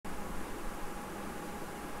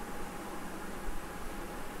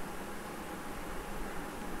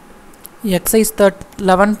Exercise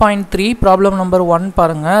 11.3 problem number 1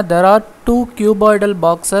 பாருங்க. There are two cuboidal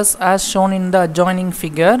boxes as shown in the adjoining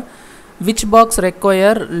figure. Which box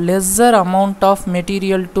require lesser amount of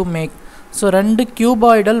material to make? So ரெண்டு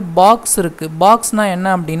cuboidal box இருக்கு. Boxனா என்ன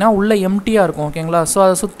அப்படினா உள்ள எம்டியா இருக்கும் ஓகேங்களா. சோ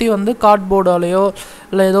அத சுத்தி வந்து கார்ட்போர்டாலயோ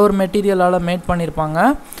இல்ல ஏதோ ஒரு மெட்டீரியலால மேட் பண்ணிருப்பாங்க.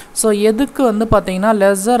 சோ எதுக்கு வந்து பாத்தீங்கன்னா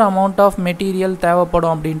lesser amount of material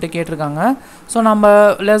தேவைப்படும் அப்படினு கேட்டிருக்காங்க. சோ நம்ம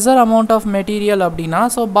lesser amount of material அப்படினா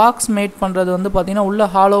சோ box மேட் பண்றது வந்து பாத்தீங்கன்னா உள்ள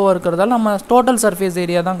ஹாலோவா இருக்குறதால நம்ம total surface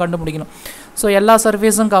area தான் கண்டுபிடிக்கணும். சோ எல்லா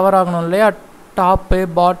சர்ஃபேஸும் கவர் ஆகணும் இல்லையா? Top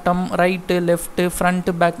bottom right left front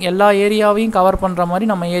back எல்லா ஏரியாவையும் கவர் பண்ற மாதிரி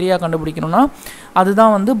நம்ம ஏரியா கண்டுபிடிக்கணும்னா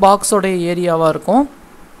அதுதான் வந்து பாக்ஸோட ஏரியாவா இருக்கும்.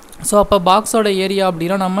 சோ அப்ப பாக்ஸோட ஏரியா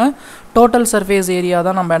அப்படினா நம்ம டோட்டல் சர்ஃபேஸ் ஏரியா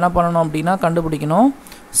தான் நம்ம என்ன பண்ணனும் அப்படினா கண்டுபிடிக்கணும்.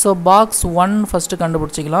 So box 1 first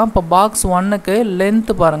கண்டுபிடிச்சிக்கலாம். அப்ப பாக்ஸ் 1க்கு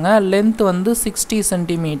லெந்த் பாருங்க. லெந்த் வந்து 60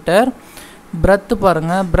 cm. பிரெத்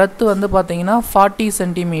பாருங்க. பிரெத் வந்து பாத்தீங்கன்னா 40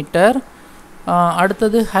 cm.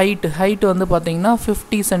 அடுத்தது ஹைட் வந்து பாத்தீங்கன்னா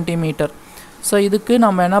 50 cm. So இதுக்கு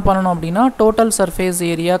நம்ம என்ன பண்ணனும் அப்படினா total surface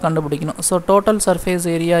area கண்டுபிடிக்கணும். So total surface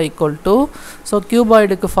area equal to so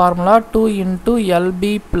cuboid க்கு formula 2 into LB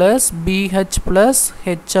plus BH plus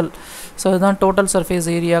HL. So இதுதான் total surface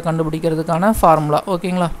area கண்டுபிடிக்கிறதுக்கான ஃபார்முலா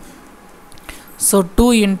ஓகேங்களா. So 2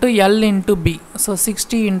 into L into B. So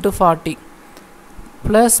 60 into 40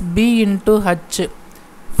 plus B into H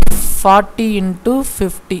 40 into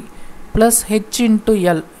 50 plus H into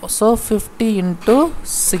L. So 50 into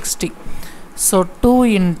 60. So 2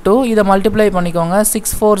 into இத multiply பண்ணிக்கோங்க.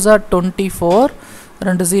 6 4s are 24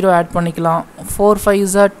 ரெண்டு 0 add பண்ணிக்கலாம். 4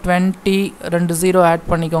 5s are 20 ரெண்டு 0 add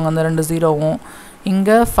பண்ணிக்கோங்க அந்த ரெண்டு 0வும். இங்க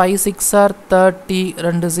 5 6 are 30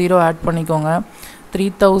 ரெண்டு 0 ஆட் பண்ணிக்கோங்க.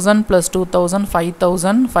 3000 plus 2000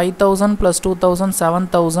 5000 5000 plus 2000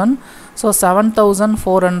 7000 so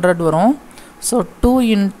 7400 வரும். So 2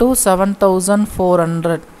 into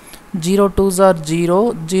 7400 0 2s are 0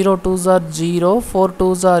 0 2s are 0 4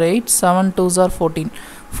 2s are 8 7 2s are 14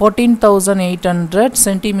 14800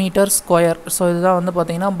 centimeter square. So இதுதான் வந்து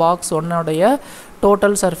பாத்தீங்கன்னா பாக்ஸ் 1 உடைய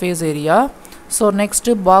total surface area. So next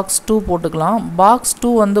box 2 போட்டுக்கலாம். box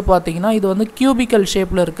 2 வந்து பாத்தீங்கன்னா இது வந்து cubical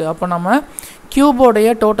shapeல இருக்கு. அப்ப நம்ம cube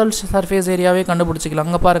உடைய total surface areaவே கண்டுபிடிச்சிக்கலாம்.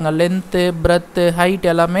 அங்க பாருங்க length breadth height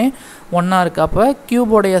எல்லாமே ஒண்ணா இருக்கு. அப்ப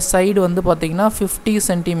cube உடைய side வந்து பாத்தீங்கன்னா 50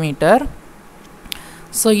 cm.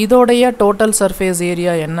 So இதோடைய total surface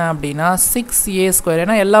area என்ன அப்படினா 6a square.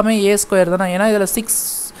 ஏனா எல்லாமே a square தான. ஏனா இதல 6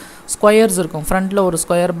 ஸ்கொயர்ஸ் இருக்கும். ஃப்ரண்ட்ல ஒரு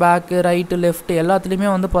ஸ்கொயர், பேக், ரைட், லெஃப்ட் எல்லாத்துலயுமே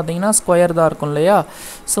வந்து பாத்தீங்கன்னா ஸ்கொயர் தான் இருக்கும் இல்லையா?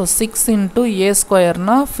 So 6 into a square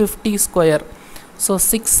னா 50 square. So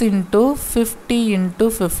 6 into 50 into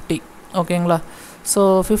 50. ஓகேங்களா? So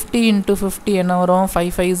 50 into 50 என்ன வரும்?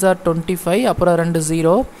 5 5s are 25 அப்புறம் ரெண்டு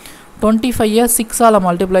 0. 25 6 ஆல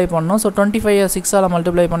மல்டிப்ளை பண்ணனும். சோ 25 6 ஆல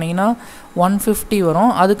மல்டிப்ளை பண்ணீங்கன்னா 150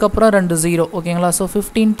 வரும். அதுக்கு அப்புறம் ரெண்டு 0 ஓகேங்களா. சோ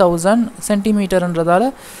 15000 சென்டிமீட்டர்ன்றதால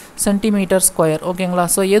சென்டிமீட்டர் ஸ்கொயர் ஓகேங்களா.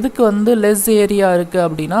 சோ எதுக்கு வந்து லெஸ் ஏரியா இருக்கு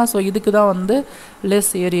அப்படினா சோ இதுக்கு தான் வந்து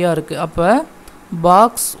லெஸ் ஏரியா இருக்கு. அப்ப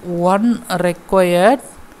box 1 required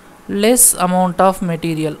less amount of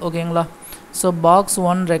material ஓகேங்களா. So box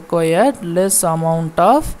 1 required less amount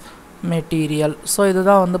of material. So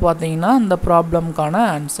இதுதான் வந்து பாத்தீங்கன்னா இந்த ப்ராப்ளம்கான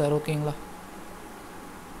ஆன்சர் ஓகேங்களா.